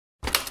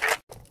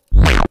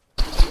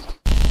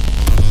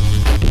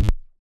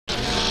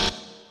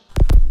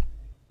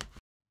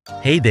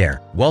Hey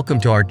there, welcome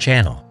to our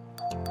channel.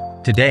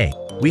 Today,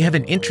 we have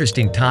an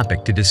interesting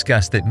topic to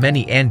discuss that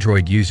many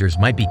Android users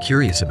might be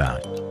curious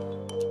about.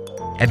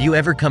 Have you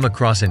ever come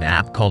across an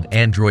app called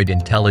Android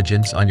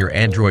Intelligence on your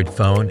Android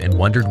phone and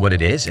wondered what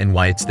it is and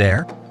why it's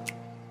there?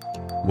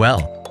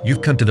 Well,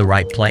 you've come to the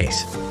right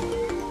place.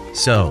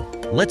 So,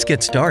 let's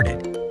get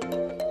started.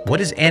 What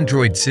is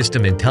Android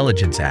System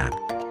Intelligence app?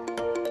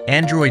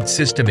 Android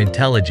System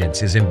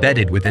Intelligence is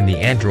embedded within the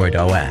Android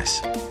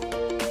OS.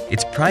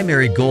 Its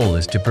primary goal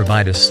is to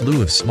provide a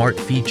slew of smart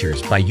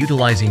features by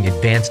utilizing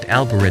advanced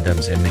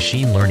algorithms and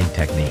machine learning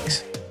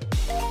techniques.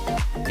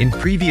 In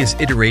previous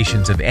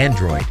iterations of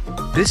Android,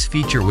 this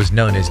feature was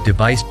known as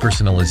Device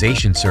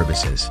Personalization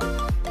Services.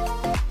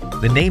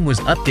 The name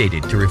was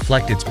updated to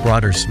reflect its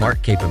broader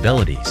smart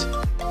capabilities.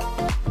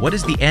 What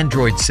is the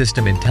Android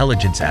System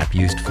Intelligence app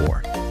used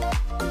for?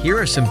 Here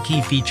are some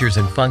key features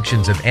and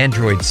functions of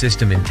Android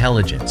System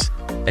Intelligence.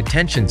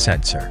 Attention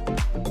sensor.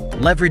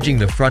 Leveraging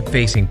the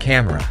front-facing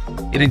camera,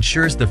 it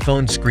ensures the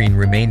phone screen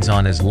remains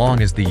on as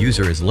long as the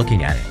user is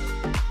looking at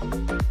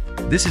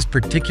it. This is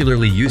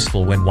particularly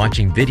useful when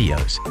watching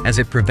videos, as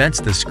it prevents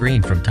the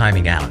screen from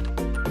timing out.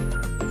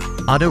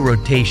 Auto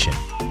rotation.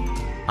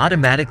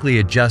 Automatically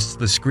adjusts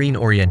the screen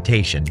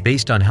orientation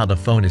based on how the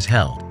phone is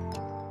held.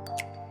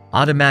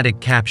 Automatic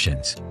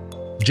captions.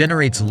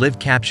 Generates live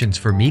captions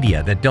for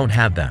media that don't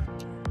have them.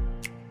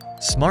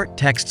 Smart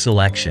text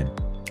selection.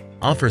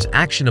 Offers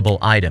actionable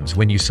items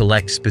when you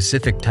select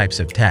specific types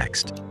of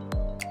text.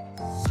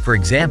 For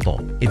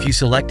example, if you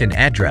select an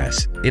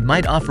address, it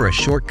might offer a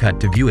shortcut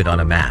to view it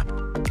on a map.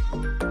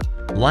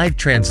 Live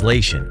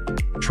translation.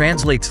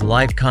 Translates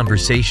live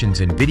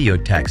conversations and video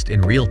text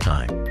in real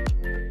time.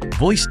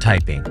 Voice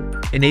typing.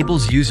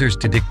 Enables users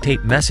to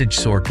dictate message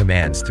source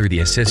commands through the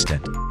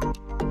assistant.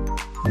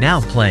 Now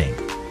playing.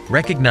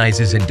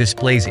 Recognizes and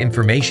displays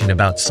information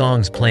about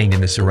songs playing in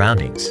the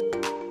surroundings.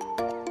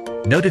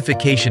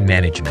 Notification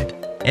management.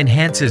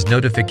 Enhances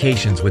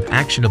notifications with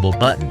actionable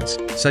buttons,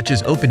 such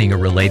as opening a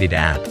related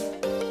app.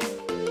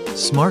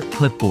 Smart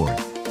clipboard.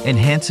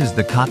 Enhances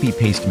the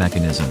copy-paste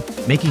mechanism,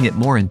 making it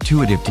more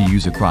intuitive to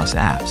use across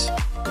apps.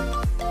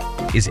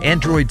 Is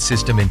Android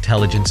System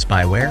Intelligence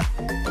spyware?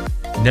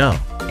 No,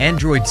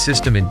 Android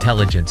System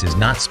Intelligence is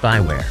not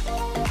spyware.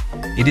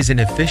 It is an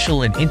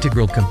official and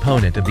integral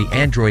component of the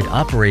Android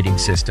operating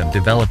system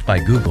developed by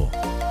Google.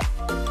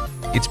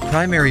 Its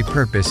primary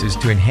purpose is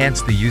to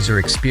enhance the user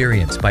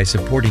experience by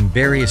supporting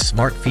various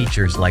smart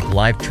features like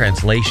live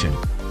translation,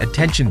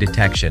 attention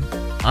detection,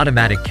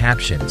 automatic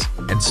captions,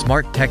 and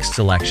smart text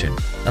selection,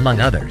 among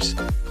others.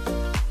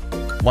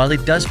 While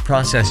it does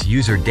process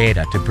user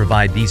data to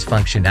provide these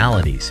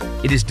functionalities,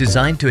 it is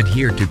designed to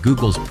adhere to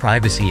Google's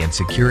privacy and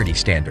security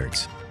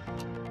standards.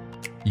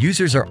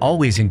 Users are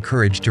always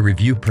encouraged to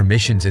review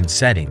permissions and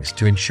settings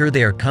to ensure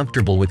they are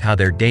comfortable with how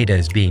their data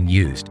is being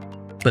used.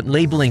 But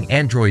labeling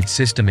Android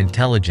System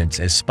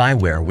Intelligence as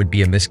spyware would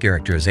be a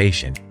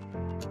mischaracterization.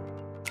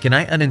 Can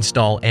I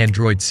uninstall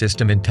Android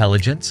System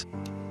Intelligence?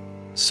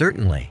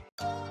 Certainly.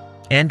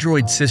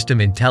 Android System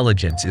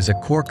Intelligence is a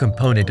core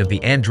component of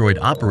the Android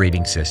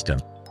operating system,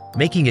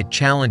 making it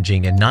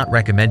challenging and not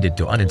recommended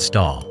to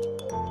uninstall.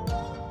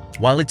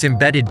 While it's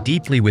embedded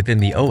deeply within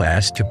the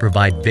OS to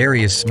provide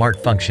various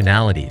smart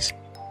functionalities,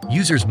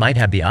 users might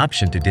have the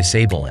option to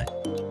disable it.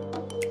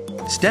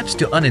 Steps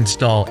to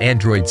uninstall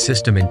Android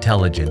System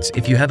Intelligence.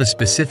 If you have a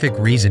specific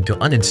reason to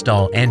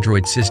uninstall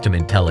Android System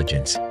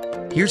Intelligence,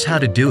 here's how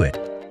to do it.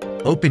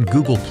 Open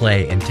Google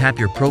Play and tap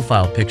your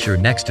profile picture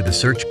next to the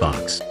search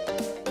box.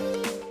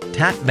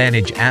 Tap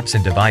Manage Apps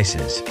and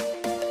Devices.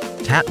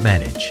 Tap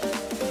Manage.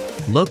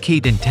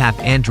 Locate and tap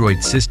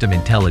Android System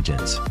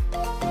Intelligence.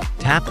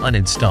 Tap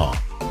Uninstall.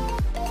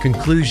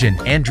 Conclusion: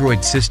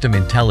 Android System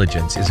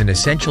Intelligence is an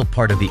essential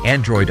part of the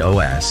Android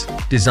OS,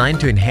 designed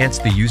to enhance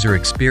the user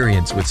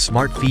experience with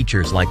smart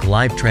features like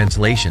live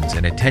translations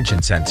and attention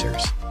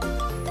sensors.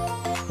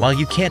 While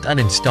you can't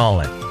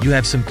uninstall it, you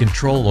have some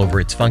control over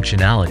its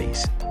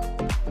functionalities.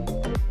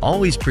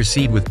 Always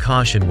proceed with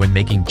caution when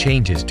making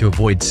changes to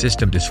avoid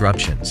system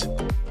disruptions.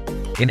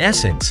 In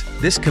essence,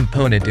 this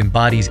component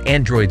embodies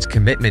Android's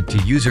commitment to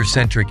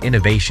user-centric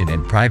innovation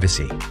and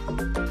privacy.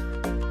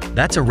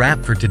 That's a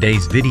wrap for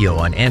today's video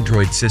on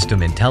Android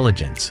System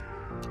Intelligence.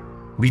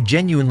 We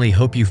genuinely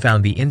hope you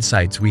found the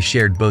insights we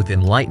shared both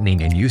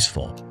enlightening and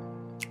useful.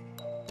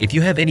 If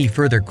you have any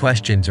further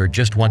questions or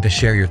just want to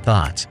share your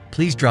thoughts,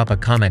 please drop a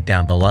comment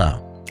down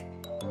below.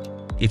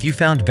 If you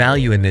found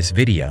value in this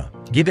video,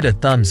 give it a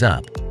thumbs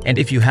up, and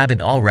if you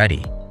haven't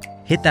already,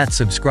 hit that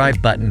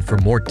subscribe button for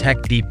more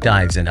tech deep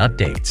dives and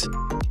updates.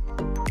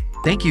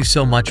 Thank you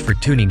so much for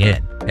tuning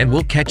in, and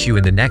we'll catch you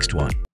in the next one.